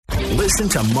Listen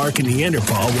to Mark and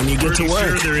Neanderpaul when you get to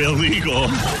work. Sure they're illegal.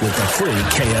 With the free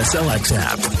KSLX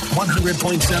app.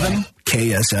 100.7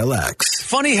 KSLX.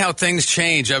 Funny how things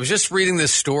change. I was just reading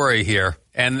this story here,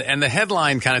 and the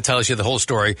headline kind of tells you the whole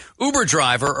story. Uber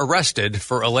driver arrested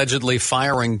for allegedly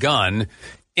firing gun,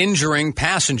 injuring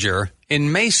passenger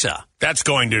in Mesa. That's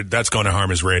going to harm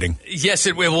his rating. Yes,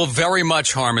 it will very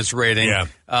much harm his rating.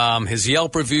 Yeah. His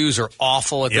Yelp reviews are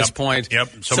awful at this point. Yep.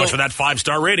 So much for that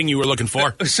 5-star rating you were looking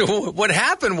for. So what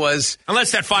happened was...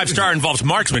 Unless that 5-star involves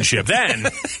marksmanship, then...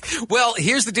 Well,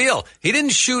 here's the deal. He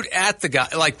didn't shoot at the guy.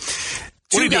 Like...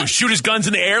 What do you do? Shoot his guns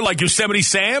in the air like Yosemite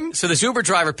Sam? So this Uber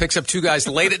driver picks up two guys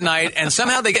late at night, and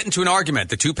somehow they get into an argument,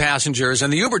 the two passengers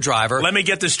and the Uber driver. Let me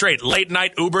get this straight. Late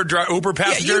night Uber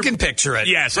passenger? Yeah, you can picture it.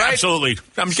 Yes, right? Absolutely.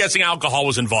 I'm guessing alcohol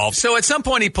was involved. So at some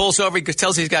point he pulls over, he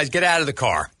tells these guys, get out of the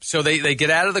car. So they get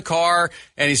out of the car,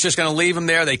 and he's just going to leave them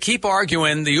there. They keep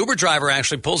arguing. The Uber driver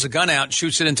actually pulls a gun out and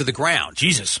shoots it into the ground.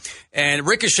 Jesus. And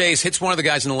ricochets, hits one of the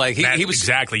guys in the leg. He was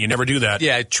exactly. You never do that.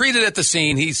 Yeah, treated at the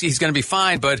scene. He's going to be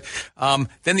fine. But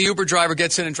then the Uber driver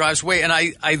gets in and drives away. And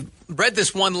I read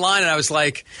this one line, and I was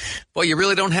like, well, you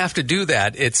really don't have to do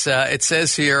that. It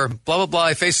says here, blah, blah, blah.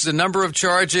 He faces a number of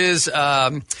charges.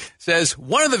 Says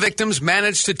one of the victims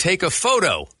managed to take a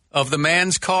photo of the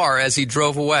man's car as he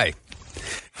drove away.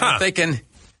 I'm thinking,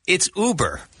 it's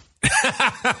Uber.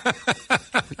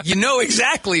 You know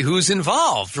exactly who's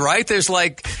involved, right? There's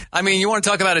you want to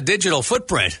talk about a digital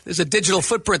footprint. There's a digital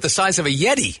footprint the size of a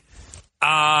Yeti.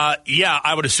 Yeah,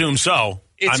 I would assume so.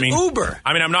 It's Uber.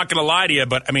 I'm not going to lie to you,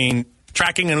 but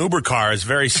tracking an Uber car is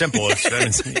very simple.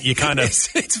 You kind of...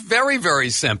 It's very, very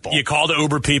simple. You call the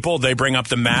Uber people, they bring up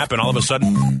the map, and all of a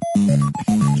sudden...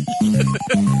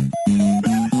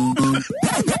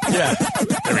 Yeah.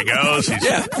 There he goes.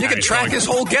 You can track his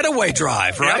whole getaway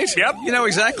drive, right? Yep. You know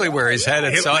exactly where he's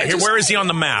headed. Where is he on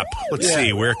the map? Let's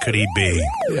see. Where could he be?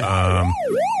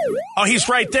 He's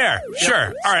right there. Yep.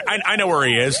 Sure. All right. I know where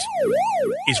he is.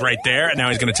 He's right there, and now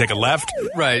he's going to take a left.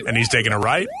 Right. And he's taking a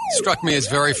right. Struck me as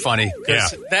very funny. Yeah,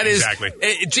 that is, exactly.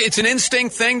 It's an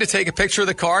instinct thing to take a picture of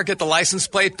the car, get the license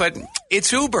plate, but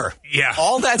it's Uber. Yeah.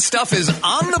 All that stuff is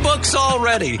on the books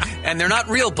already, and they're not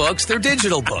real books, they're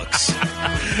digital books.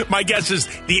 My guess is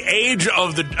the age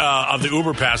of the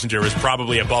Uber passenger is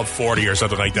probably above 40 or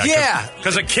something like that. Yeah.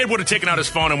 Because a kid would have taken out his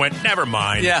phone and went, never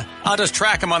mind. Yeah, I'll just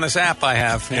track him on this app I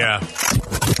have. Yeah.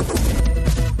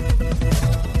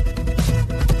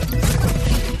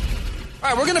 All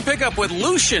right, we're going to pick up with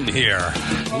Lucian here.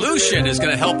 Lucian is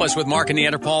going to help us with Mark and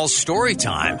Neanderpaul's story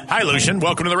time. Hi, Lucian.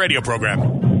 Welcome to the radio program.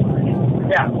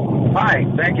 Yeah. Hi.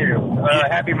 Thank you.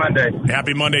 Happy Monday.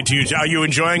 Happy Monday to you. Are you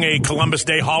enjoying a Columbus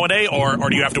Day holiday, or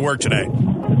do you have to work today?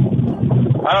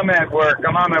 I'm at work.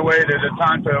 I'm on my way to the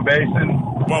Tonto Basin.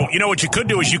 Well, you know what you could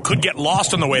do is you could get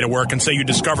lost on the way to work and say you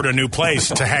discovered a new place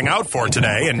to hang out for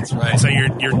today, and say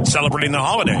you're celebrating the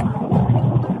holiday.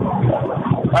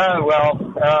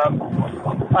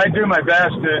 I do my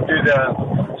best to do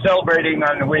the celebrating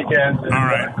on the weekends. All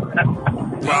right.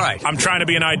 All right. I'm trying to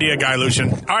be an idea guy,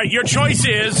 Lucian. All right, your choice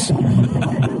is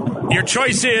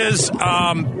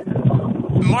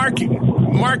Mark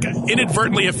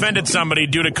inadvertently offended somebody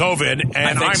due to COVID,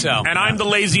 and I'm the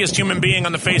laziest human being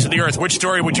on the face of the earth. Which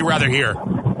story would you rather hear?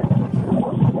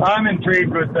 I'm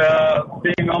intrigued with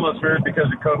being almost rude because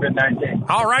of COVID-19.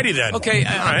 All righty then. Okay,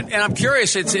 right. And I'm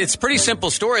curious. It's a pretty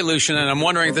simple story, Lucian, and I'm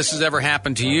wondering if this has ever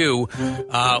happened to you.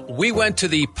 We went to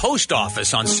the post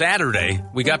office on Saturday.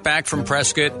 We got back from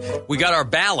Prescott. We got our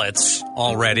ballots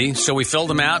already, so we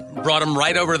filled them out, brought them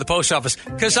right over to the post office,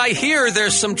 because I hear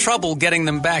there's some trouble getting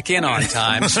them back in on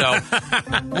time. So,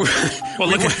 well,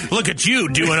 look at you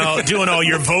doing all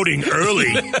your voting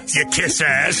early, you kiss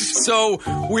ass. So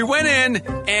we went in.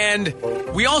 And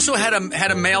we also had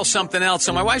to mail something else.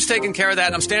 So my wife's taking care of that,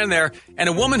 and I'm standing there, and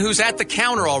a woman who's at the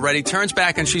counter already turns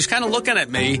back, and she's kind of looking at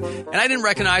me, and I didn't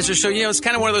recognize her. So, it's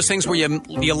kind of one of those things where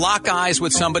you lock eyes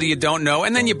with somebody you don't know,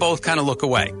 and then you both kind of look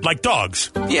away. Like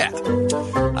dogs. Yeah.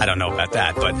 I don't know about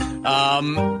that.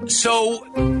 But so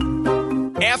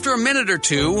after a minute or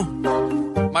two,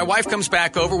 my wife comes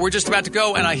back over. We're just about to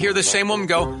go, and I hear the same woman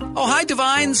go, "Oh, hi,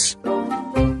 Divines."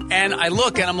 And I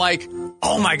look, and I'm like,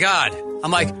 oh, my God. I'm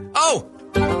like, oh,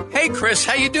 hey, Chris,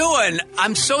 how you doing?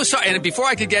 I'm so sorry. And before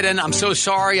I could get in, I'm so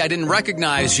sorry. I didn't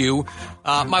recognize you.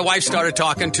 My wife started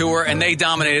talking to her, and they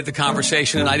dominated the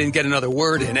conversation, and I didn't get another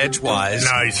word in edgewise.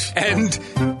 Nice.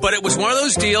 But it was one of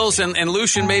those deals, and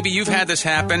Lucian, maybe you've had this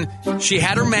happen. She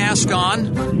had her mask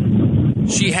on.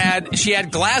 She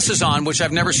had glasses on, which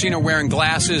I've never seen her wearing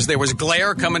glasses. There was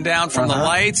glare coming down from the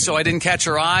lights, so I didn't catch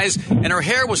her eyes. And her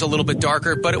hair was a little bit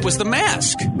darker, but it was the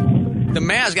mask. the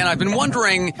mask, and I've been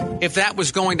wondering if that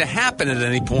was going to happen at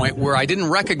any point where I didn't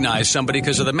recognize somebody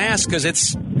because of the mask, because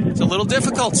it's a little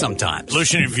difficult sometimes.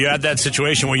 Lucian, have you had that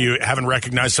situation where you haven't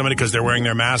recognized somebody because they're wearing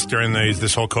their mask during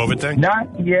this whole COVID thing? Not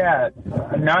yet.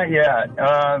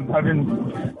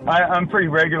 I'm pretty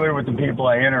regular with the people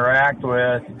I interact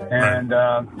with, and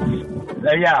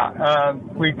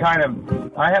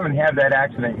I haven't had that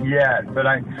accident yet, but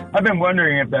I've been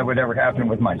wondering if that would ever happen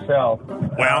with myself.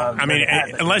 Well,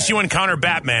 unless you encounter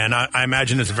Batman, I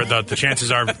imagine the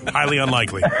chances are highly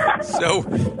unlikely.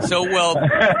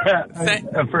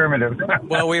 Affirmative.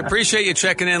 Well, we appreciate you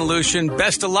checking in, Lucian.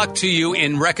 Best of luck to you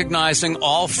in recognizing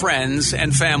all friends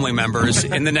and family members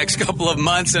in the next couple of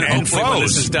months, and hopefully when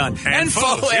this is done. And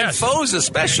foes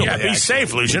especially. Yeah, be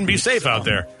safe, Lucian. Be safe out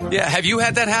there. Yeah, have you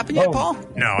had that happen yet, Paul?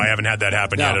 No, I haven't had that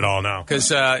happen yet at all, no.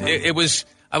 Because I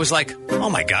was like, oh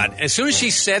my God. As soon as she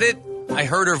said it, I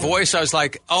heard her voice. I was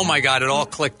like, oh my God, it all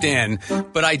clicked in.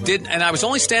 But I didn't, and I was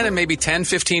only standing maybe 10,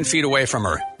 15 feet away from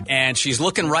her. And she's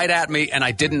looking right at me, and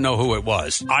I didn't know who it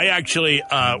was. I actually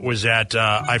was at,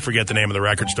 I forget the name of the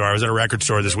record store. I was at a record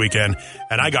store this weekend,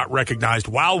 and I got recognized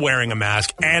while wearing a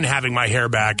mask and having my hair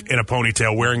back in a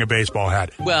ponytail, wearing a baseball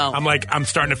hat. Well, I'm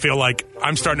starting to feel like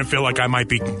I might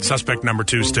be suspect number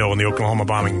 2 still in the Oklahoma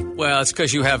bombing. Well, it's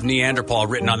because you have Neanderpaul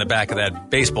written on the back of that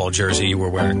baseball jersey you were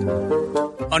wearing.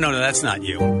 Oh, no, that's not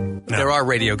you. No. There are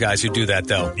radio guys who do that,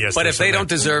 though. Yes, but if they don't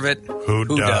deserve it,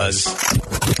 who does?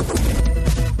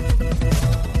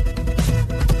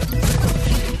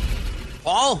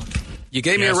 Paul, you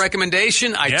gave me a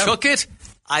recommendation. I took it.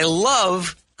 I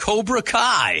love Cobra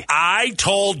Kai. I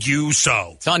told you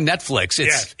so. It's on Netflix.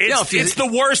 It's the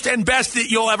worst and best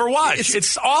that you'll ever watch.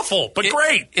 It's awful, but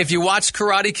great. If you watch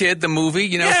Karate Kid, the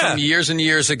movie, from years and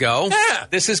years ago,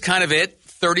 this is kind of it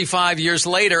 35 years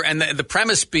later. And the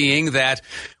premise being that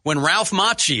when Ralph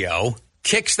Macchio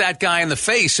kicks that guy in the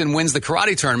face and wins the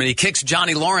karate tournament, he kicks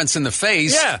Johnny Lawrence in the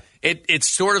face. Yeah. It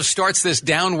sort of starts this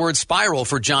downward spiral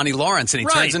for Johnny Lawrence, and he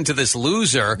turns into this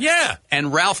loser. Yeah.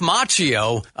 And Ralph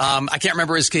Macchio, I can't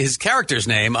remember his character's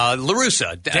name,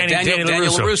 LaRussa. Daniel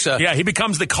LaRussa. Yeah, he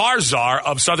becomes the car czar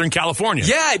of Southern California.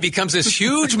 Yeah, he becomes this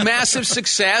huge, massive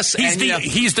success.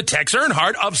 He's the Tex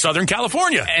Earnhardt of Southern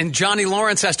California. And Johnny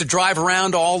Lawrence has to drive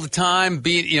around all the time,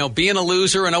 being a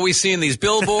loser and always seeing these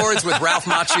billboards with Ralph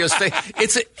Macchio's face.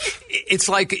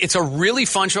 It's a really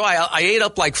fun show. I ate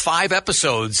up like 5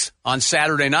 episodes on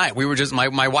Saturday night. We were just,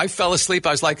 my wife fell asleep.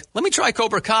 I was like, let me try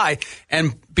Cobra Kai.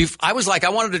 And I was like, I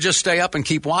wanted to just stay up and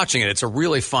keep watching it. It's a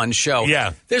really fun show.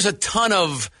 Yeah. There's a ton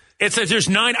of... There's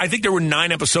 9, I think there were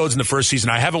 9 episodes in the first season.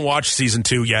 I haven't watched season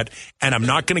 2 yet, and I'm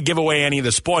not going to give away any of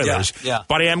the spoilers. Yeah.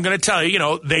 But I am going to tell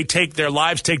you, their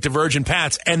lives take divergent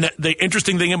paths. And the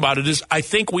interesting thing about it is I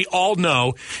think we all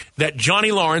know that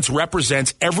Johnny Lawrence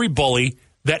represents every bully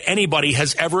that anybody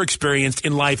has ever experienced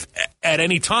in life at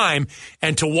any time,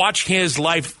 and to watch his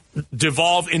life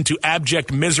devolve into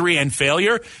abject misery and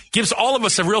failure gives all of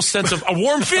us a real sense of a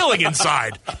warm feeling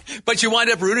inside. But you wind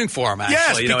up rooting for him,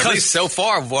 actually. Yes, because at least so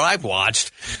far of what I've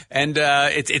watched. And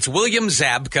it's William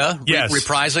Zabka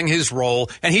reprising his role.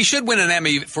 And he should win an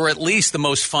Emmy for at least the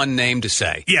most fun name to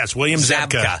say. Yes, William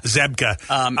Zabka.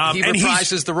 He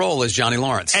reprises the role as Johnny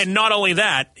Lawrence. And not only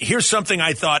that, here's something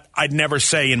I thought I'd never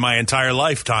say in my entire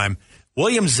lifetime.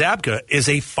 William Zabka is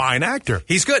a fine actor.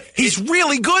 He's good. He's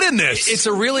really good in this. It's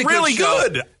a really good show.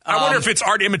 Good. I wonder if it's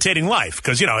art imitating life,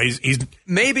 because he's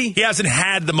maybe he hasn't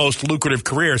had the most lucrative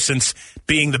career since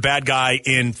being the bad guy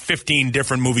in 15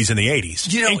 different movies in the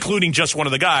 80s, including Just One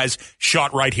of the Guys,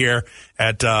 shot right here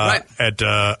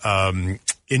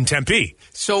in Tempe.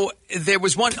 So there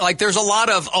was one, there's a lot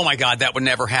of, oh my God, that would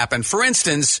never happen. For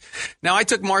instance, now I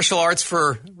took martial arts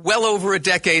for well over a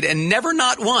decade, and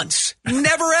not once,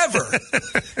 never ever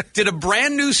did a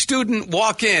brand new student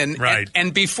walk in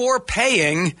and before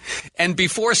paying and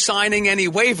before signing any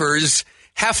waivers,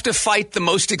 have to fight the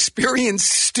most experienced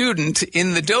student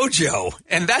in the dojo.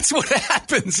 And that's what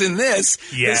happens in this.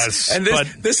 Yes.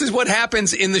 This is what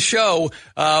happens in the show.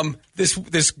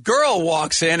 This girl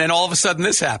walks in, and all of a sudden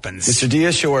this happens. Mr.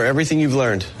 Diaz, show her everything you've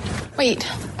learned. Wait,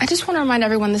 I just want to remind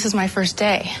everyone this is my first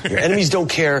day. Your enemies don't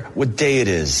care what day it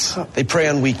is. They prey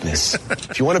on weakness.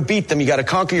 If you want to beat them, you got to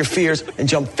conquer your fears and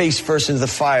jump face first into the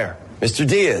fire. Mr.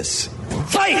 Diaz,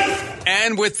 fight!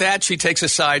 And with that, she takes a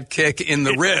side kick in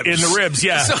the ribs. In the ribs,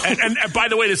 yeah. And by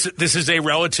the way, this is a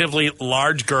relatively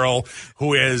large girl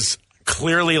who is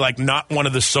clearly like not one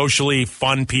of the socially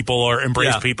fun people or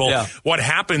embrace people. Yeah. What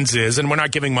happens is, and we're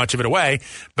not giving much of it away,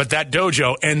 but that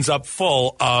dojo ends up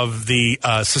full of the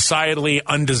societally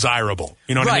undesirable.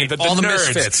 You know what I mean? All the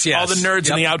nerds, misfits, yes. all the nerds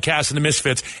and the outcasts and the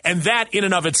misfits, and that in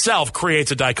and of itself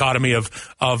creates a dichotomy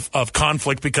of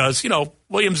conflict because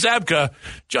William Zabka,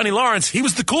 Johnny Lawrence, he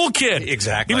was the cool kid.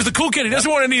 Exactly. He was the cool kid. He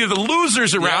doesn't want any of the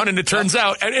losers around, and it turns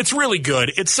out, and it's really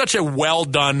good. It's such a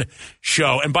well-done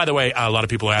show. And by the way, a lot of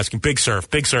people are asking, Big Surf.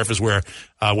 Big Surf is where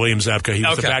William Zabka, he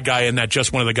was the bad guy in that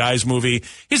Just One of the Guys movie.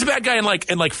 He's a bad guy in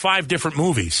like 5 different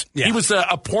movies. Yeah. He was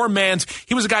a poor man's,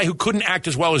 he was a guy who couldn't act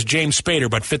as well as James Spader,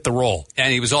 but fit the role.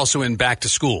 And he was also in Back to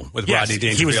School with Rodney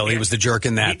Dangerfield. He was the jerk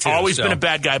in that, too. Always been a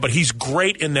bad guy, but he's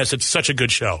great in this. It's such a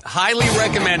good show. Highly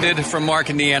recommended from Mark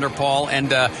and Neanderpaul. And,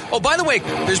 by the way,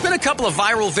 there's been a couple of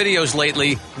viral videos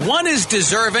lately. One is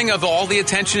deserving of all the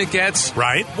attention it gets.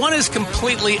 Right. One is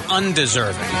completely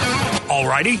undeserving. All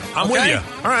righty. I'm with you.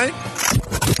 All right.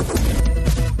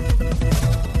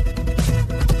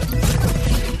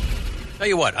 Tell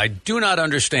you what, I do not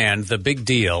understand the big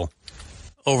deal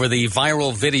over the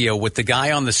viral video with the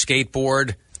guy on the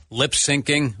skateboard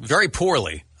lip-syncing, very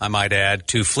poorly, I might add,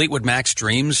 to Fleetwood Mac's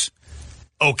Dreams.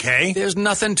 Okay. There's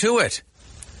nothing to it.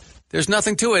 There's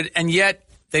nothing to it, and yet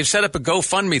they've set up a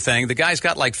GoFundMe thing. The guy's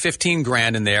got like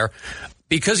 $15,000 in there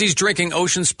because he's drinking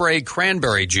Ocean Spray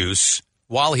cranberry juice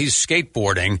while he's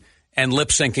skateboarding and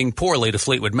lip-syncing poorly to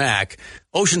Fleetwood Mac.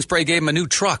 Ocean Spray gave him a new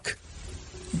truck.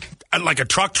 Like a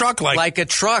truck? Like a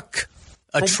truck.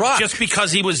 A truck. Just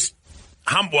because he was...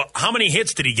 How many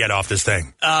hits did he get off this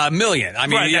thing? A million. I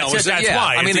mean, right, that's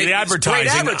why. I mean, the advertising.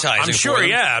 Great advertising. I'm sure.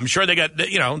 Yeah, I'm sure they got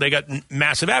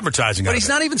massive advertising. But he's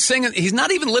not even singing. He's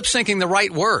not even lip syncing the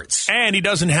right words. And he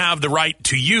doesn't have the right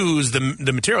to use the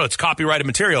material. It's copyrighted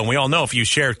material, and we all know if you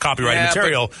share copyrighted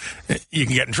material, you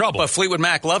can get in trouble. But Fleetwood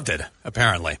Mac loved it,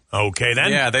 apparently. Okay,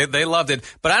 then. Yeah, they loved it.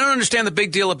 But I don't understand the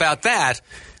big deal about that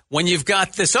when you've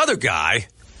got this other guy.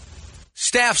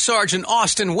 Staff Sergeant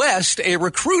Austin West, a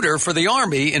recruiter for the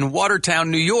Army in Watertown,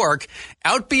 New York,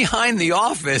 out behind the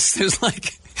office. There's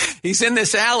he's in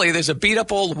this alley. There's a beat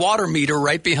up old water meter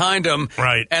right behind him.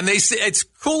 Right. And it's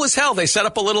cool as hell. They set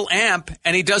up a little amp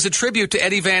and he does a tribute to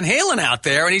Eddie Van Halen out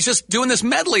there. And he's just doing this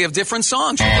medley of different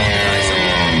songs.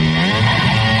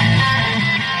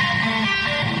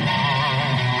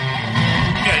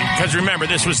 Because remember,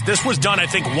 this was done, I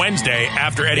think, Wednesday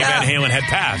after Eddie Van Halen had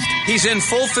passed. He's in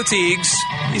full fatigues.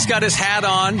 He's got his hat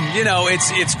on.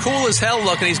 It's cool as hell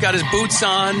looking. He's got his boots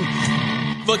on.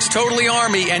 Looks totally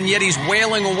Army, and yet he's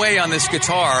wailing away on this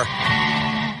guitar.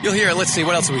 You'll hear it. Let's see.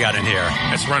 What else we got in here?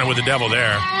 That's Running with the Devil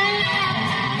there.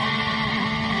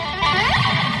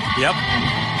 Yep.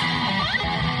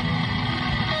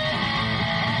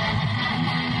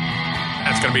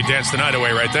 That's going to be Dance the Night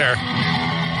Away right there.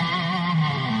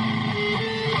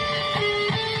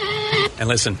 And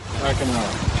listen.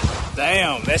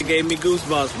 Damn, that gave me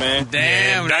goosebumps, man.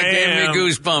 Damn, that gave me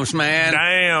goosebumps, man.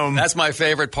 Damn. That's my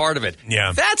favorite part of it.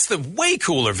 Yeah. That's the way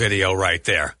cooler video right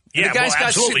there. Yeah, the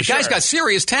guy's got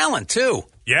serious talent, too.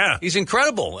 Yeah. He's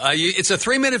incredible. It's a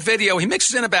 3-minute video. He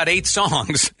mixes in about 8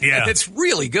 songs. Yeah. And it's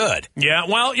really good. Yeah,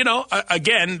 well,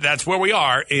 again, that's where we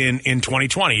are in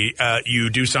 2020.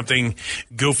 You do something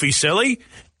goofy, silly,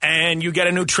 and you get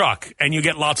a new truck, and you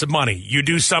get lots of money. You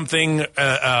do something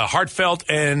heartfelt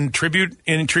and tribute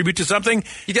to something.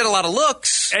 You get a lot of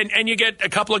looks. And you get a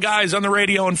couple of guys on the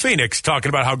radio in Phoenix talking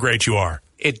about how great you are.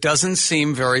 It doesn't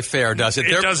seem very fair, does it?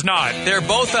 It does not. They're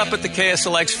both up at the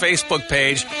KSLX Facebook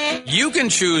page. You can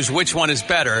choose which one is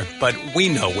better, but we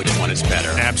know which one is better.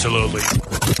 Absolutely.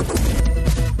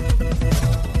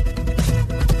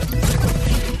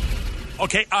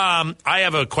 Okay, I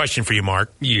have a question for you,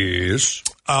 Mark. Yes.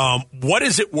 What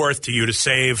is it worth to you to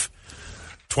save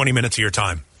 20 minutes of your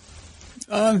time?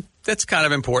 That's kind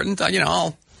of important. Are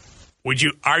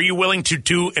you willing to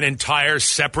do an entire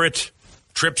separate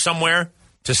trip somewhere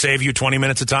to save you 20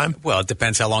 minutes of time? Well, it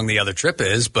depends how long the other trip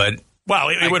is, but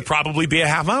it would probably be a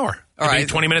half hour. All right,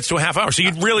 20 minutes to a half hour. So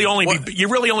you'd really only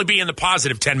be in the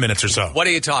positive 10 minutes or so. What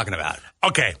are you talking about?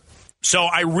 Okay, so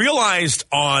I realized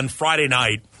on Friday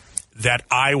night that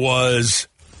I was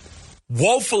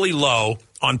woefully low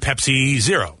on Pepsi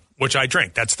Zero, which I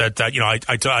drink.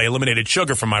 I eliminated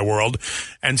sugar from my world,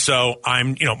 and so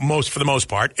I'm for the most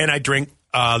part, and I drink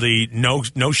the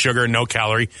no sugar, no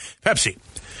calorie Pepsi.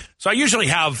 So I usually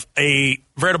have a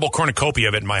veritable cornucopia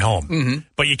of it in my home,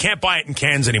 but you can't buy it in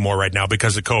cans anymore right now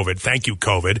because of COVID. Thank you,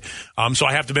 COVID. So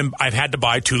I've had to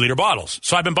buy 2-liter bottles.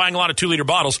 So I've been buying a lot of 2-liter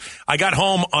bottles. I got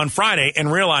home on Friday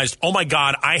and realized, oh my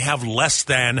God, I have less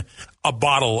than a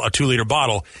 2-liter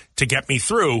bottle to get me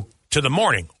through to the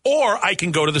morning, or I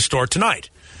can go to the store tonight.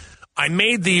 I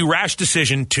made the rash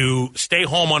decision to stay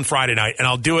home on Friday night, and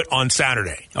I'll do it on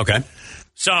Saturday. Okay.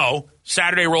 So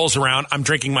Saturday rolls around. I'm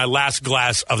drinking my last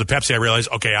glass of the Pepsi. I realize,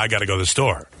 okay, I got to go to the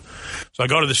store. So I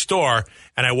go to the store,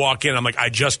 and I walk in. I'm like, I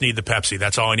just need the Pepsi.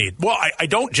 That's all I need. Well, I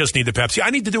don't just need the Pepsi. I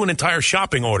need to do an entire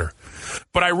shopping order.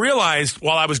 But I realized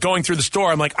while I was going through the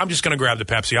store, I'm like, I'm just going to grab the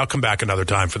Pepsi. I'll come back another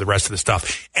time for the rest of the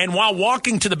stuff. And while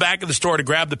walking to the back of the store to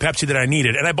grab the Pepsi that I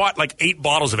needed, and I bought like 8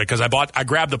 bottles of it because I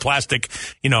grabbed the plastic,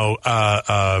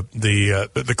 the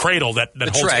cradle that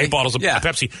holds tray. 8 bottles of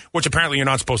Pepsi, which apparently you're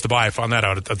not supposed to buy. I found that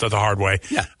out the hard way.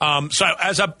 Yeah.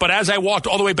 As I walked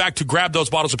all the way back to grab those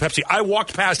bottles of Pepsi, I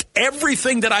walked past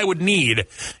everything that I would need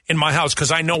in my house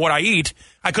because I know what I eat.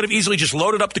 I could have easily just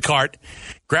loaded up the cart,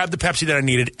 grabbed the Pepsi that I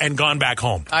needed, and gone back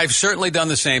home. I've certainly done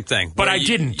the same thing. But I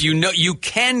didn't. You know, you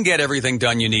can get everything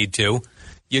done you need to.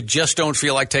 You just don't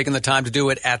feel like taking the time to do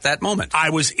it at that moment. I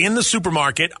was in the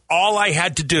supermarket. All I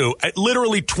had to do,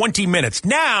 literally 20 minutes.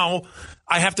 Now,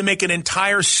 I have to make an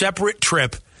entire separate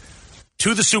trip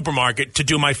to the supermarket to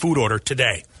do my food order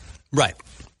today. Right.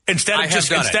 Instead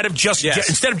of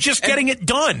just getting it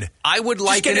done. I would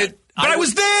liken it. But I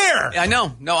was there. I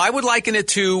know. No, I would liken it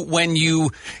to when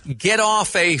you get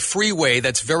off a freeway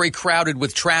that's very crowded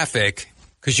with traffic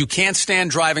because you can't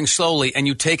stand driving slowly and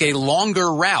you take a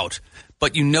longer route,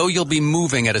 but you know you'll be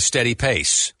moving at a steady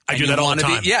pace. I do that all the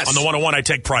time. Yes. On the 101, I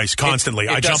take price constantly.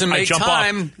 It doesn't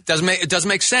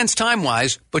make sense time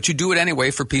wise, but you do it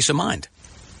anyway for peace of mind.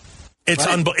 It's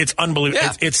it's unbelievable.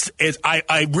 Yeah.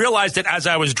 I realized it as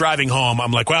I was driving home.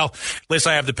 I'm like, well, at least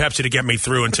I have the Pepsi to get me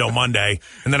through until Monday.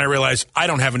 And then I realized I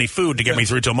don't have any food to get me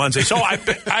through till Monday. So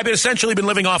I've essentially been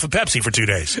living off of Pepsi for 2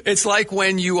 days. It's like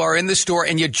when you are in the store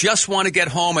and you just want to get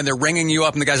home and they're ringing you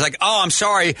up and the guy's like, oh, I'm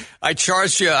sorry. I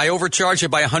overcharged you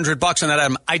by $100 on that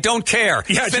item. I don't care.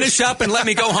 Yeah, Finish up and let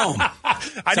me go home.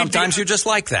 Sometimes you're just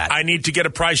like that. I need to get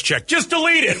a price check. Just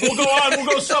delete it. We'll go on.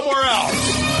 We'll go somewhere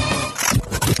else.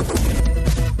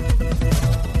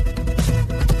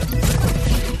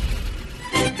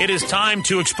 It is time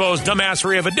to expose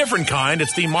dumbassery of a different kind.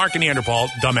 It's the Mark and Neanderpaul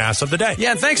Dumbass of the Day.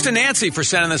 Yeah, and thanks to Nancy for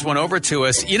sending this one over to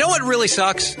us. You know what really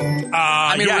sucks?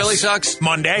 Really sucks?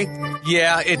 Monday.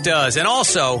 Yeah, it does. And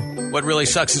also, what really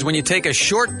sucks is when you take a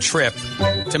short trip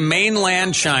to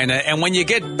mainland China, and when you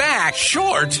get back...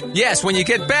 Short? Yes, when you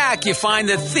get back, you find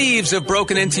that thieves have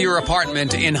broken into your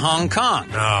apartment in Hong Kong.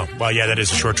 Oh, well, yeah, that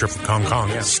is a short trip from Hong Kong,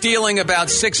 yeah. Stealing about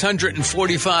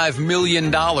 $645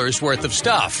 million worth of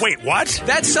stuff. Wait, what?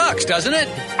 That sucks, doesn't it?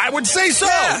 I would say so.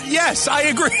 Yeah. Yes, I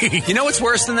agree. You know what's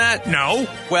worse than that? No.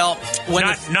 Well, when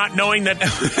not knowing that...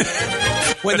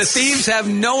 when the thieves have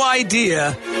no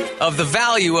idea of the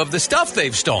value of the stuff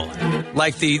they've stolen.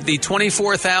 Like the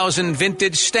 24,000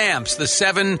 vintage stamps, the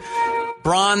 7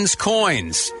 bronze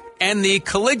coins, and the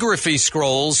calligraphy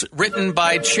scrolls written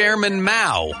by Chairman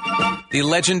Mao, the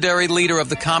legendary leader of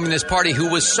the Communist Party who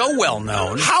was so well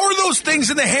known. How are those things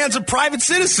in the hands of private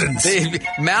citizens?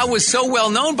 Mao was so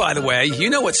well known, by the way. You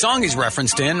know what song he's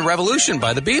referenced in? Revolution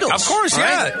by the Beatles. Of course,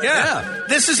 right? Yeah.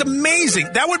 This is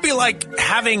amazing. That would be like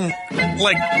having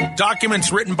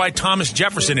documents written by Thomas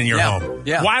Jefferson in your home.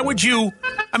 Yeah. Why would you...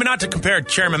 I mean, not to compare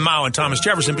Chairman Mao and Thomas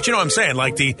Jefferson, but you know what I'm saying?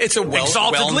 Like it's a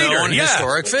exalted leader,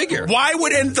 historic figure. Why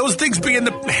would those things be in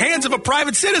the hands of a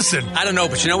private citizen? I don't know,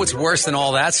 but you know what's worse than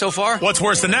all that so far? What's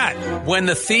worse than that? When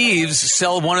the thieves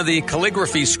sell one of the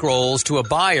calligraphy scrolls to a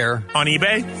buyer on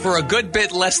eBay for a good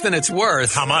bit less than it's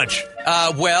worth. How much?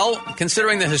 Well,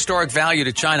 considering the historic value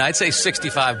to China, I'd say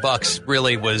 $65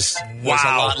 really was a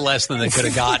lot less than they could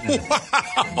have gotten.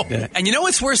 Wow. Yeah. And you know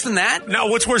what's worse than that? No,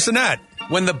 what's worse than that?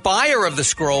 When the buyer of the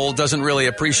scroll doesn't really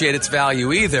appreciate its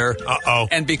value either. Uh-oh.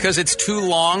 And because it's too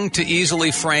long to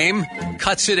easily frame,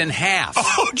 cuts it in half.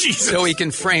 Oh, Jesus. So he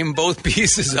can frame both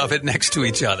pieces of it next to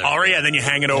each other. Oh, yeah, then you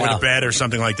hang it over the bed or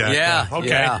something like that. Yeah. Okay.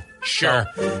 Yeah. Sure.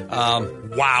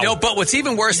 Wow. No, but what's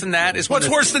even worse than that is what's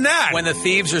worse than that? When the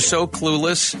thieves are so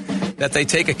clueless that they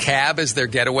take a cab as their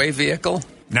getaway vehicle.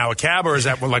 Now, a cab, or is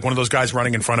that like one of those guys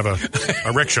running in front of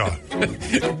a rickshaw?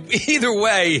 Either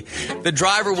way, the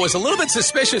driver was a little bit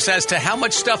suspicious as to how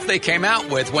much stuff they came out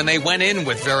with when they went in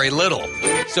with very little.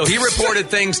 So he reported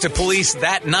things to police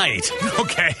that night.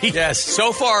 Okay. Yes.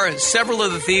 So far, several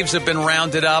of the thieves have been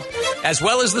rounded up, as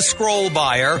well as the scroll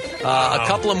buyer. A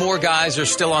couple of more guys are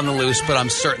still on the loose, but I'm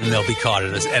certain they'll be caught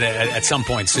at some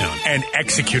point soon. And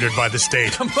executed by the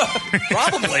state.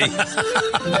 Probably.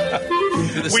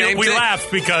 We laugh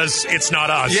because it's not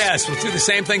us. Yes, we'll do the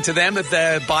same thing to them that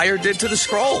the buyer did to the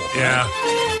scroll. Yeah.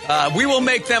 We will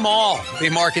make them all the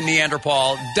Mark and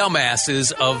Neanderpaul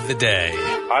dumbasses of the day.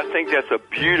 I think that's a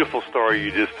beautiful story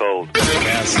you just told.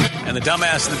 Yes. And the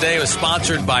dumbass of the day was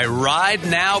sponsored by Ride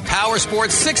Now Power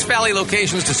Sports. 6 Valley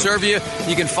locations to serve you.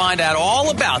 You can find out all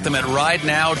about them at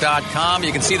ridenow.com.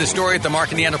 You can see the story at the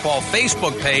Mark and Neanderpaul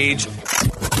Facebook page.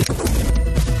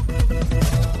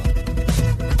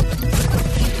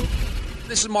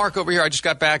 This is Mark over here. I just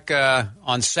got back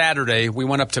on Saturday. We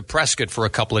went up to Prescott for a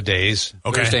couple of days,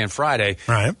 Thursday and Friday.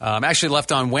 Right. Actually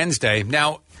left on Wednesday.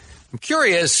 Now, I'm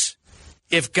curious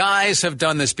if guys have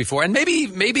done this before, and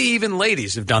maybe even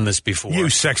ladies have done this before. You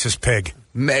sexist pig.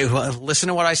 Well, listen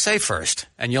to what I say first,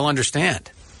 and you'll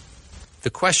understand. The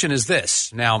question is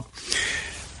this. Now,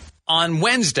 on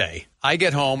Wednesday, I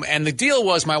get home, and the deal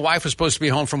was my wife was supposed to be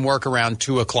home from work around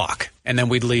 2 o'clock, and then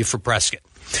we'd leave for Prescott.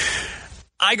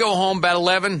 I go home about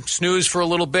 11, snooze for a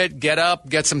little bit, get up,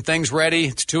 get some things ready.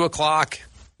 It's 2 o'clock,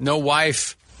 no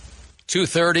wife.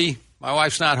 2:30, my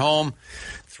wife's not home.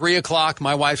 3 o'clock,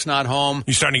 my wife's not home.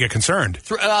 You're starting to get concerned.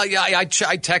 Yeah, I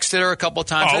texted her a couple of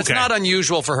times. Oh, okay. It's not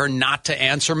unusual for her not to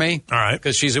answer me. All right.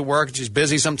 Because she's at work. She's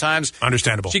busy sometimes.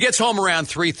 Understandable. She gets home around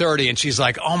 3:30, and she's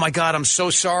like, oh, my God, I'm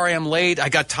so sorry I'm late. I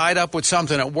got tied up with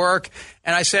something at work.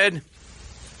 And I said,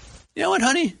 you know what,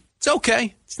 honey? It's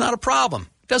okay. It's not a problem.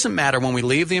 It doesn't matter when we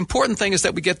leave. The important thing is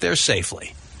that we get there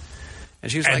safely.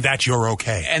 And she's like, that you're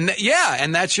okay.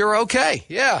 And that's you're okay.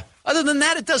 Yeah. Other than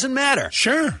that, it doesn't matter.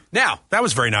 Sure. Now, that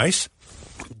was very nice.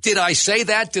 Did I say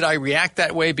that? Did I react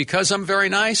that way because I'm very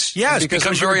nice? Yes, because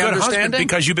I'm you're very a good understanding. husband,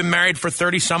 because you've been married for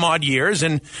 30 some odd years,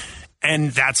 and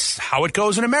that's how it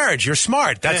goes in a marriage. You're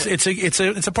smart.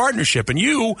 It's a partnership, and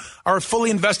you are a fully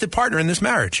invested partner in this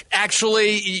marriage.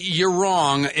 Actually, you're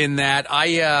wrong in that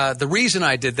the reason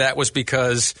I did that was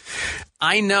because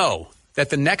I know that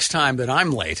the next time that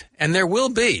I'm late, and there will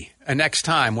be a next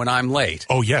time when I'm late.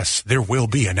 Oh, yes, there will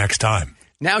be a next time.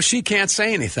 Now she can't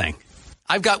say anything.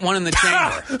 I've got one in the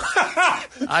chamber.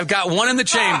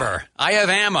 I have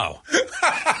ammo.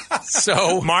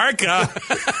 So, Mark,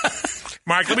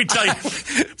 Mark, let me tell you.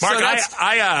 Mark,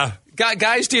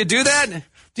 guys, do you do that?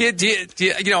 Do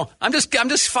you I'm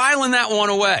just filing that one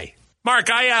away. Mark,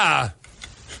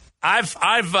 I've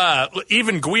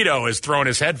even Guido has thrown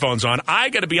his headphones on. I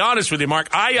got to be honest with you, Mark.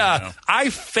 I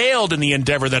failed in the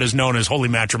endeavor that is known as holy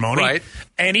matrimony. Right.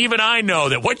 And even I know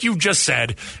that what you just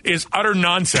said is utter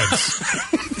nonsense.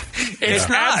 It's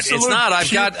not.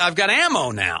 I've got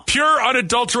ammo now. Pure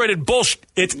unadulterated bullshit.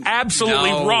 It's absolutely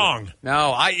wrong.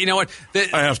 No, you know what?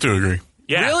 I have to agree.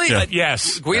 Yeah. Really? Yeah.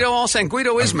 Yes. Guido all saying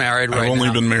Guido is married right now. I've only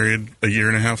been married a year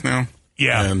and a half now.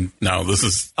 Yeah. And no, this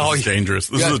is dangerous.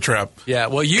 This is a trap. Yeah,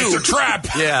 well, It's a trap.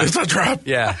 Yeah. It's a trap.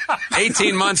 Yeah.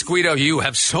 18 months, Guido, you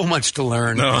have so much to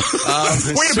learn. No. Wait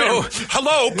a minute.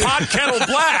 Hello, Pot Kettle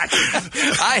Black.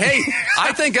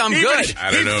 I think I'm good.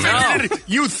 I don't know, man.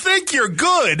 You think you're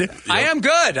good. Yep. I am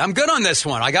good. I'm good on this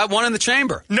one. I got one in the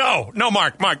chamber. No,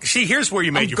 Mark. See, here's where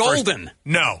you made your golden. First.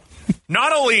 No.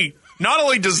 Not only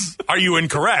are you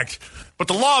incorrect, but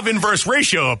the law of inverse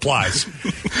ratio applies.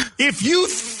 If you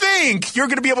think you're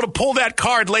going to be able to pull that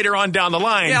card later on down the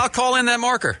line... Yeah, I'll call in that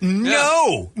marker.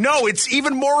 No, it's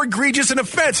even more egregious an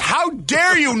offense. How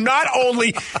dare you not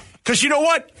only... Because you know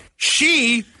what?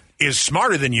 She is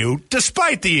smarter than you,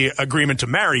 despite the agreement to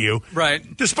marry you. Right.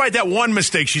 Despite that one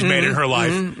mistake she's made in her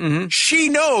life. Mm-hmm. She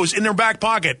knows in their back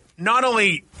pocket, not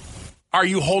only... are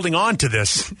you holding on to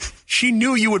this? She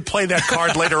knew you would play that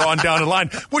card later on down the line,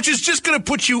 which is just going to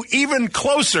put you even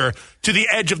closer to the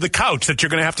edge of the couch that you're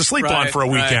going to have to sleep on for a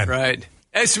weekend. Right.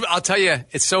 I'll tell you,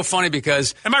 it's so funny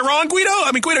because... Am I wrong, Guido?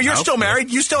 I mean, Guido, you're still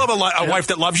married. You still have a wife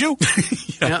that loves you?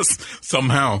 Yes.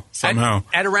 Somehow.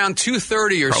 At around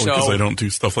 2:30 or Probably so... because I don't do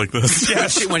stuff like this.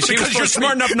 Yes, because you're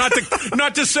smart enough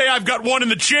not to say, I've got one in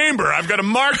the chamber. I've got a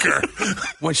marker.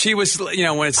 When she was, when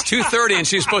it's 2:30 and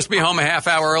she was supposed to be home a half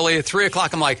hour early, at 3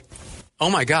 o'clock, I'm like, oh,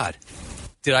 my God.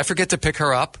 Did I forget to pick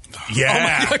her up?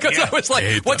 Yeah. Because I was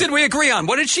like, what did we agree on?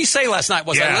 What did she say last night?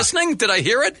 Was I listening? Did I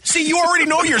hear it? See, you already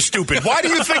know you're stupid. Why do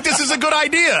you think this is a good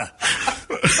idea?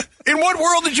 In what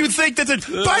world did you think that...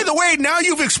 By the way, now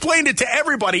you've explained it to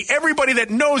everybody. Everybody that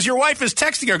knows your wife is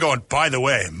texting her going, by the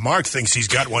way, Mark thinks he's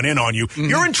got one in on you. Mm-hmm.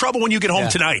 You're in trouble when you get home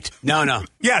tonight. No.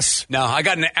 Yes. No, I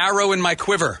got an arrow in my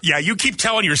quiver. Yeah, you keep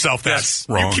telling yourself that. Yes.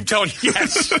 Wrong. You keep telling...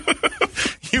 Yes.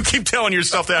 You keep telling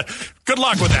yourself that. Good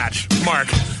luck with that, Mark.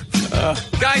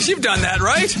 Guys, you've done that,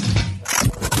 right?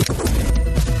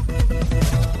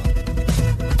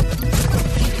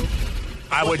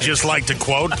 I would just like to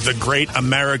quote the great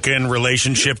American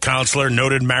relationship counselor,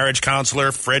 noted marriage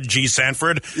counselor, Fred G.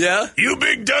 Sanford. Yeah? You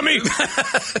big dummy.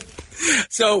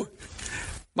 So,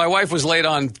 my wife was late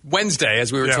on Wednesday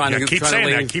as we were trying to keep trying saying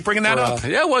to that. leave. Keep bringing that up.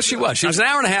 Yeah, well, she was. She was an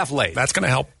hour and a half late. That's going to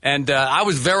help. And I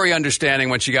was very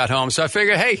understanding when she got home, so I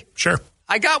figured, hey, sure,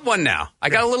 I got one now. I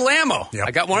got a little ammo. Yep.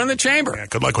 I got one in the chamber. Yeah,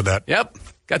 good luck with that. Yep.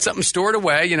 Got something stored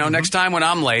away, next time when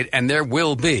I'm late, and there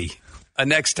will be a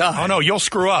next time. Oh, no, you'll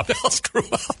screw up. I'll screw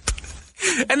up.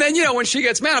 And then, when she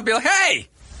gets mad, I'll be like, hey,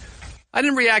 I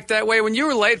didn't react that way when you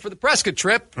were late for the Prescott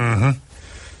trip. Mm-hmm.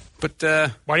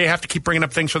 But why do you have to keep bringing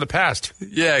up things from the past?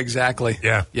 Yeah, exactly.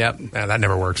 Yeah. Yep. Yeah, that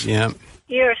never works. Yeah.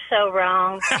 You're so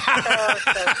wrong. So wrong.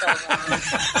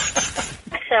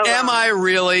 So Am wrong. I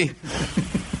really?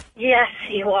 Yes,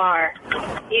 you are.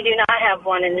 You do not have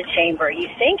one in the chamber. You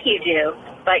think you do,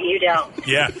 but you don't.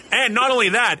 Yeah. And not only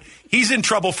that, he's in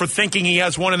trouble for thinking he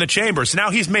has one in the chamber. So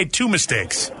now he's made 2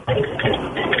 mistakes.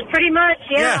 Pretty much,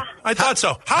 yeah. I thought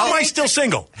so. How am I still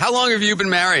single? How long have you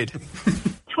been married?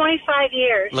 25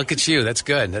 years. Look at you. That's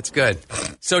good. That's good.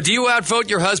 So do you outvote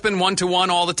your husband 1-to-1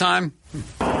 all the time?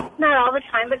 Not all the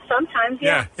time, but sometimes,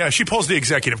 yeah. Yeah, she pulls the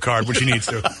executive card when she needs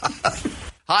to.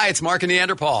 Hi, it's Mark and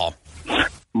Neanderpaul.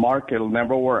 Mark, it'll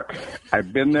never work.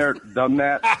 I've been there, done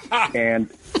that, and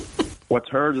what's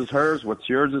hers is hers, what's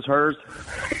yours is hers.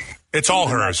 It's all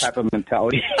hers. That type of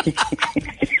mentality.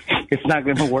 It's not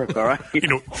going to work, all right? You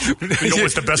know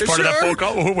what's the best part of that phone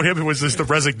call? It was just the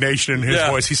resignation in his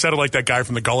voice. He sounded like that guy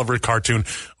from the Gulliver cartoon.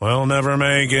 We'll never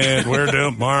make it. We're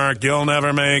doomed. Mark, you'll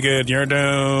never make it. You're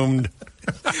doomed.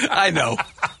 I know.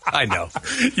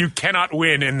 You cannot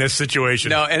win in this situation.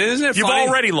 No, and isn't it funny? You've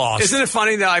already lost. Isn't it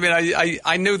funny, though? I mean,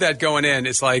 I knew that going in.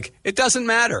 It's like, it doesn't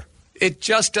matter. It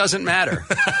just doesn't matter.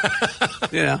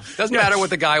 Doesn't matter what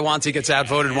the guy wants. He gets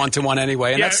outvoted 1-to-1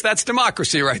 anyway, and that's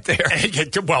democracy right there.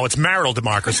 Well, it's marital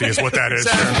democracy is what that is.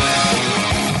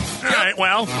 Exactly. All right,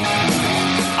 well,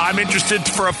 I'm interested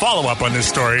for a follow-up on this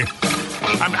story.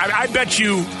 I bet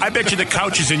you the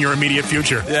couch is in your immediate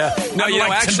future. Yeah. No,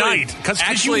 actually, tonight. Because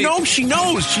she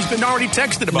knows. She's been already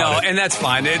texted about it. No, and that's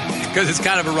fine. Because it's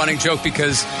kind of a running joke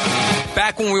because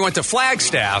back when we went to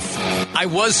Flagstaff, I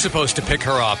was supposed to pick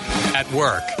her up at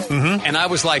work. Mm-hmm. And I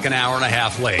was like an hour and a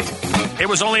half late. It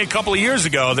was only a couple of years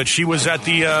ago that she was at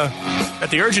the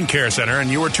urgent care center, and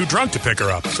you were too drunk to pick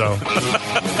her up. So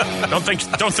don't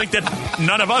think that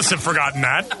none of us have forgotten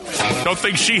that. Don't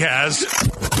think she has.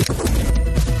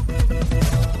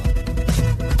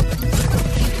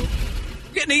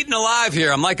 Getting eaten alive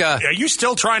here. I'm like a... Are you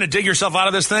still trying to dig yourself out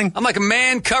of this thing? I'm like a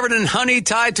man covered in honey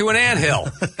tied to an anthill.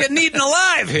 Getting eaten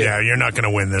alive here. Yeah, you're not going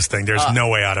to win this thing. There's no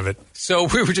way out of it. So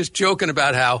we were just joking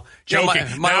about how... Joking.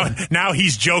 Now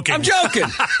he's joking. I'm joking.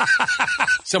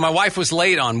 So my wife was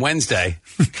late on Wednesday.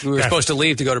 We were supposed to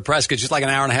leave to go to Prescott, just like an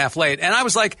hour and a half late. And I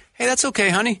was like, hey, that's okay,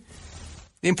 honey.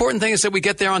 The important thing is that we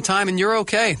get there on time and you're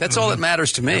okay. That's all that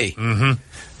matters to me. Mm-hmm.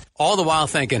 All the while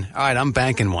thinking, all right, I'm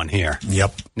banking one here.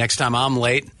 Yep. Next time I'm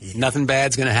late, nothing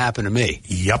bad's going to happen to me.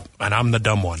 Yep, and I'm the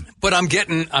dumb one. But I'm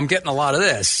getting a lot of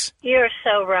this. You're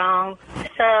so wrong.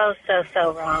 So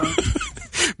wrong.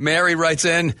 Mary writes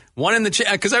in, one in the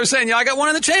chamber, because I was saying, I got one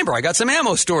in the chamber. I got some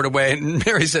ammo stored away. And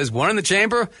Mary says, one in the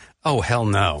chamber? Oh, hell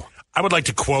no. I would like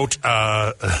to quote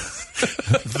the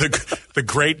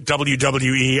great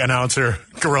WWE announcer,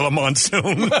 Gorilla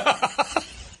Monsoon.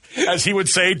 As he would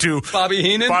say to Bobby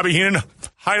Heenan,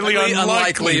 highly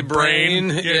unlikely brain.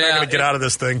 You're not going to get out of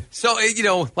this thing. So,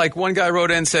 like one guy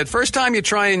wrote in and said, first time you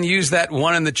try and use that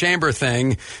one in the chamber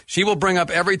thing, she will bring up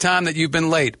every time that you've been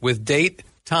late with date,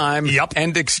 time,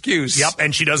 and excuse. Yep,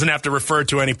 and she doesn't have to refer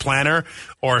to any planner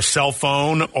or cell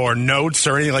phone or notes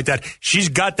or anything like that. She's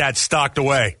got that stocked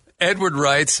away. Edward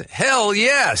writes, hell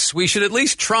yes, we should at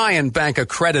least try and bank a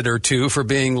credit or two for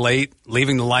being late,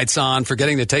 leaving the lights on,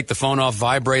 forgetting to take the phone off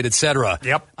vibrate, etc.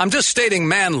 Yep. I'm just stating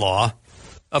man law.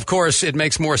 Of course, it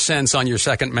makes more sense on your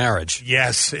second marriage.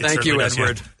 Yes. Thank you,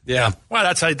 Edward. Yeah.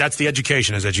 Well, that's the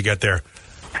education is that you get there.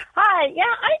 Hi. Yeah,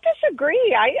 I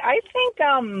disagree. I think,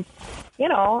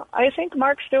 I think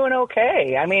Mark's doing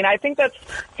okay. I mean, I think that's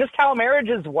just how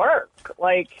marriages work.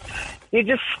 Like, you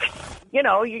just,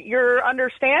 you're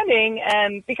understanding,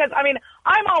 and because,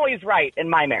 I'm always right in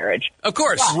my marriage. Of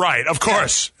course. But, right, of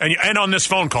course. And on this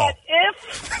phone call.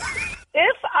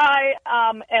 If I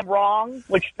am wrong,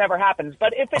 which never happens,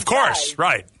 but if it of course, does,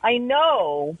 right. I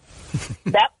know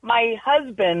that my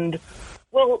husband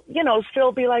will,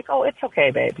 still be like, oh, it's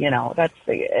okay, babe. That's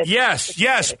the...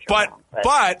 Yes, but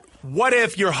what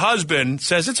if your husband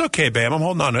says, it's okay, babe, I'm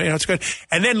holding on, it's good.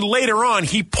 And then later on,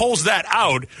 he pulls that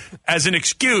out as an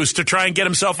excuse to try and get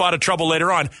himself out of trouble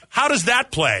later on. How does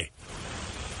that play?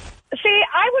 See,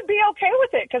 okay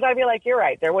with it because I'd be like, you're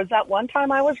right. There was that one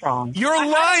time I was wrong. You're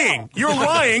lying. You're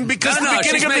lying because the beginning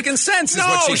she's of making sense. Is No,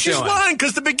 what she's doing. lying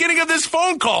because the beginning of this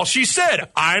phone call, she said,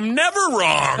 "I'm never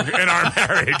wrong in our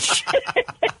marriage."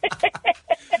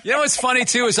 You know what's funny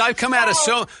too is I've come out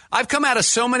of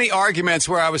so many arguments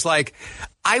where I was like,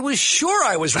 I was sure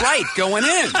I was right going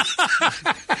in.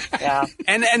 Yeah.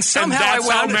 And somehow that's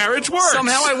how marriage works.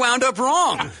 Somehow I wound up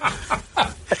wrong.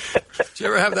 Did you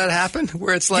ever have that happen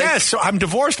where it's like, Yes, so I'm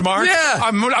divorced, Mark. Yeah.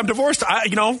 I'm divorced.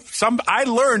 I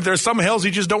learned there's some hills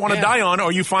you just don't want to die on,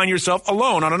 or you find yourself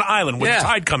alone on an island with the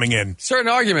tide coming in.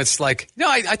 certain arguments like,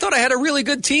 I thought I had a really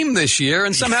good team this year,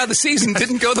 and somehow the season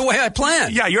didn't go the way I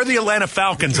planned. Yeah, you're the Atlanta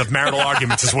Falcons of marital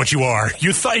arguments is what you are.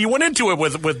 You thought you went into it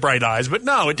with bright eyes, but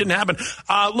no, it didn't happen.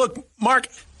 Look, Mark,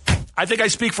 I think I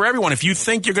speak for everyone. If you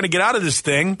think you're going to get out of this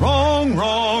thing... Wrong,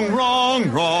 wrong,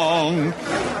 wrong, wrong.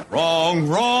 Wrong,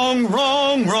 wrong,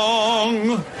 wrong,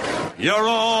 wrong. You're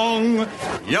wrong.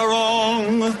 You're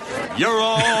wrong. You're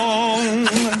wrong.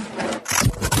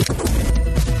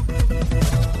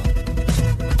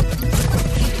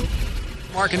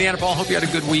 Mark and Neanderpaul, hope you had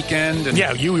a good weekend. And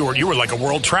Yeah, you were like a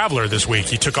world traveler this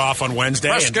week. You took off on Wednesday.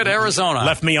 Prescott, and Arizona.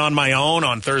 Left me on my own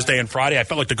on Thursday and Friday. I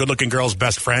felt like the good-looking girl's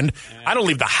best friend. I don't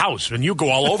leave the house, and you go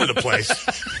all over the place.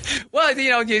 Well,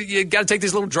 you got to take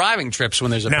these little driving trips when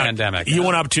there's a Now, pandemic. You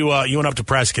went up to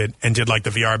Prescott and did like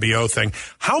the VRBO thing.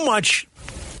 How much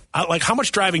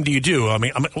driving do you do? I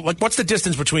mean, what's the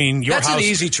distance between your That's house? an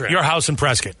easy trip. Your house and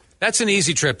Prescott. That's an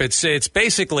easy trip. It's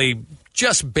basically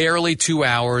just barely 2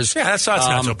 hours. Yeah, that's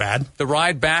not so bad. The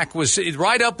ride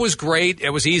up was great. It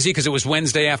was easy because it was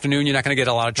Wednesday afternoon. You're not going to get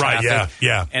a lot of traffic. Right,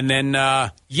 yeah. And then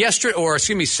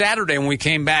Saturday when we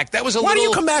came back, that was Why do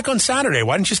you come back on Saturday?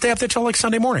 Why didn't you stay up there till like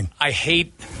Sunday morning? I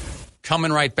hate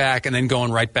coming right back and then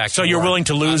going right back. So to you're work. willing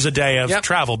to lose a day of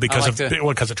travel because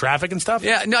because of traffic and stuff?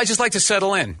 Yeah, no, I just like to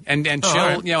settle in and chill.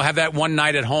 Right. Have that one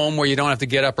night at home where you don't have to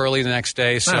get up early the next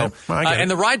day. So, Right. Well, I get it. and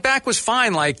the ride back was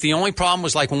fine. Like the only problem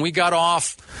was like when we got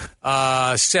off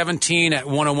 17 at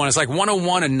 101. It's like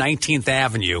 101 and 19th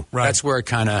Avenue. Right. That's where it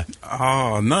kind of.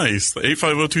 Oh, nice. The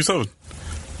 85027.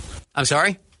 I'm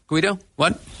sorry, Guido.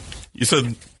 What? You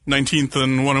said 19th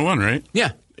and 101, right?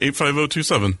 Yeah.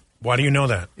 85027. Why do you know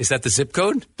that? Is that the zip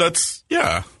code? That's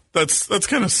That's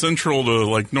kind of central to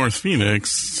like North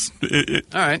Phoenix. All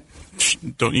right.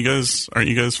 Aren't you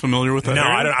guys familiar with that? No,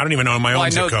 area? I don't even know my own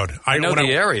zip code. I know the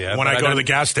area. When I go to the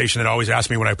gas station, it always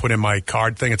asks me when I put in my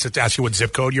card thing. It asks you what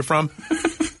zip code you're from.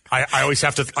 I always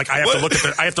have to I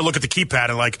have to look at the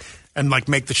keypad and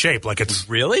make the shape like it's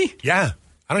really. Yeah,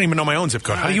 I don't even know my own zip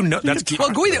code. How do you know? That's well,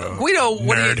 Guido.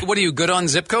 What are you good on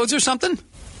zip codes or something?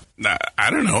 I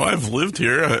don't know. I've lived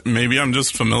here. Maybe I'm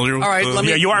just familiar with. All right,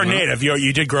 you are native.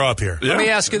 You did grow up here. Let me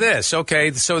ask you this.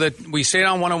 Okay, so that we stayed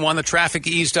on 101, the traffic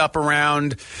eased up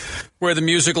around where the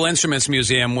Musical Instruments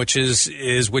Museum, which is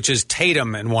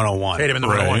Tatum and 101. Tatum and the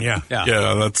 101, yeah.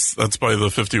 Yeah, that's by the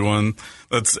 51.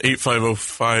 That's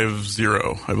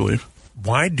 85050, I believe.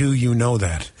 Why do you know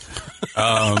that?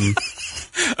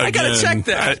 I got to check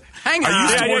that. Hang on. I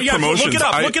used to work promotions. Look it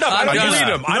up. I don't believe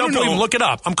him. I don't believe him. Look it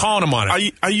up. I'm calling him on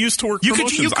it. I used to work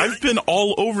promotions. I've been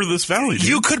all over this valley. Dude.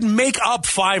 You could make up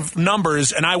 5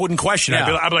 numbers, and I wouldn't question it.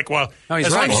 I'd be like, well,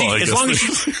 as long as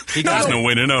he there's no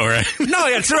way to know, right? No,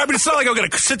 it's not like I'm going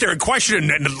to sit there and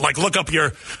question and like look up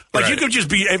your. Like you could just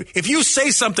be if you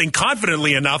say something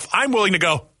confidently enough, I'm willing to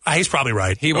go. He's probably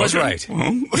right. He was right. What do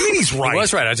you mean he's right? He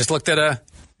was right. I just looked at a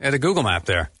Google map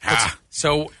there.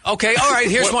 So, okay, all right,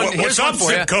 here's one. Here's one for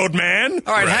you. Zip code, man?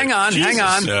 All right, hang on.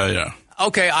 Yeah.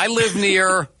 Okay, I live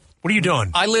near... What are you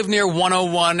doing? I live near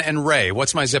 101 and Ray.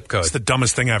 What's my zip code? It's the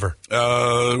dumbest thing ever.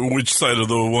 Which side of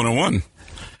the 101?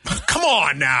 Come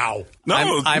on now.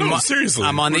 No, seriously.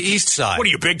 I'm on the east side. What are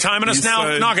you, big-timing us now?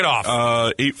 Side, Knock it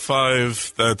off.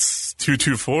 85, that's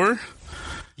 224.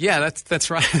 Yeah,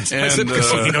 that's right. That's my zip So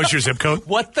code. he knows your zip code?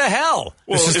 What the hell?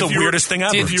 This is the weirdest thing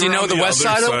ever. Do you know the west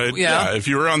side? Yeah, if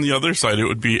you were on the other side, it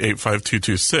would be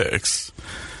 85226.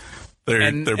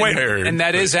 They're paired. And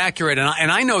that is accurate.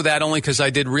 And I know that only because I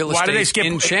did real estate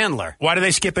in Chandler. Why do they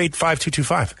skip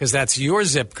 85225? Because that's your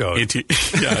zip code.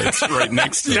 It's right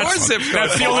next to your zip code.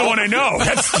 That's the only one I know.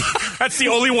 That's the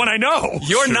only one I know.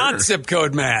 You're not zip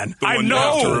code man. The one I know. You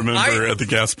have to remember at the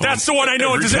gas pump. That's the one I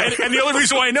know. And the only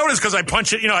reason why I know it is because I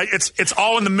punch it. It's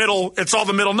all in the middle. It's all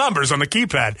the middle numbers on the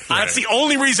keypad. Right. That's the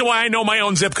only reason why I know my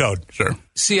own zip code. Sure.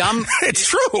 See, it's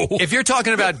true. If you're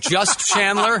talking about just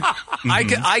Chandler,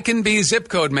 I can be zip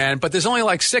code man, but there's only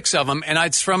like 6 of them, and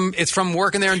it's from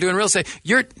working there and doing real estate.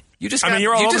 You just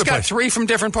got 3 from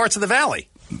different parts of the valley.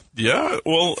 Yeah,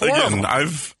 well, again,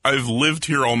 I've lived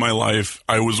here all my life.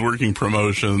 I was working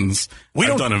promotions.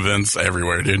 I've done events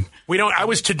everywhere, dude. I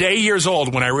was today years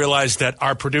old when I realized that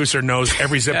our producer knows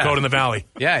every zip code in the valley.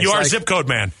 Yeah, you are zip code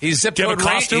man. He's zip code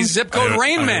costume. He's zip code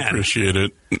Rain Man. I appreciate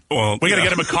it. Well, we got to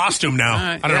get him a costume now.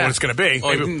 I don't know what it's going to be.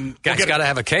 Well, guy's got to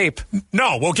have a cape.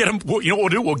 No, we'll get him. You know what we'll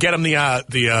do? We'll get him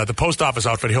the post office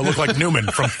outfit. He'll look like Newman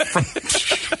from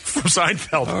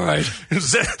Seinfeld. All right,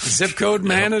 zip code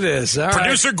man it is. All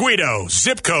Producer Guido,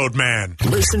 zip code man.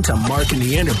 Listen to Mark and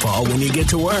Neanderpaul when you get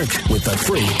to work with the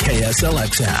free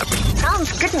KSLX app.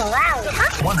 Sounds good and loud,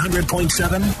 huh?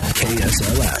 100.7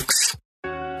 KSLX.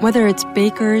 Whether it's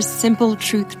Baker's Simple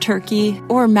Truth Turkey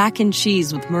or mac and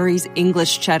cheese with Murray's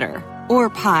English Cheddar or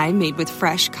pie made with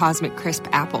fresh Cosmic Crisp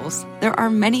apples, there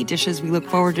are many dishes we look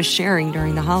forward to sharing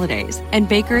during the holidays. And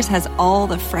Baker's has all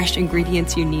the fresh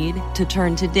ingredients you need to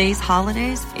turn today's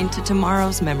holidays into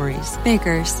tomorrow's memories.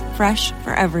 Baker's, fresh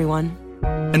for everyone.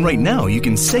 And right now, you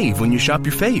can save when you shop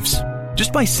your faves.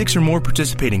 Just buy 6 or more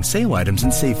participating sale items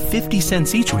and save 50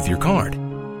 cents each with your card.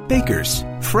 Baker's,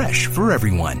 fresh for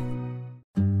everyone.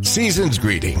 Season's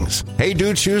greetings. Hey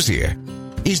Dude Shoes here.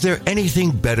 Is there anything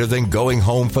better than going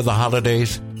home for the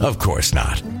holidays? Of course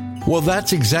not. Well,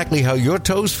 that's exactly how your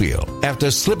toes feel after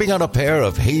slipping on a pair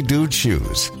of Hey Dude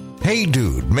shoes. Hey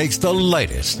Dude makes the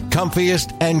lightest,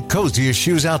 comfiest, and coziest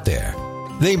shoes out there.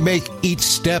 They make each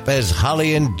step as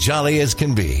holly and jolly as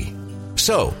can be.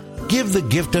 So, give the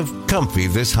gift of comfy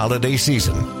this holiday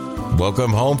season.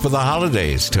 Welcome home for the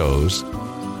holidays, toes.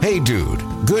 Hey Dude,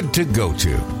 good to go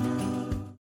to.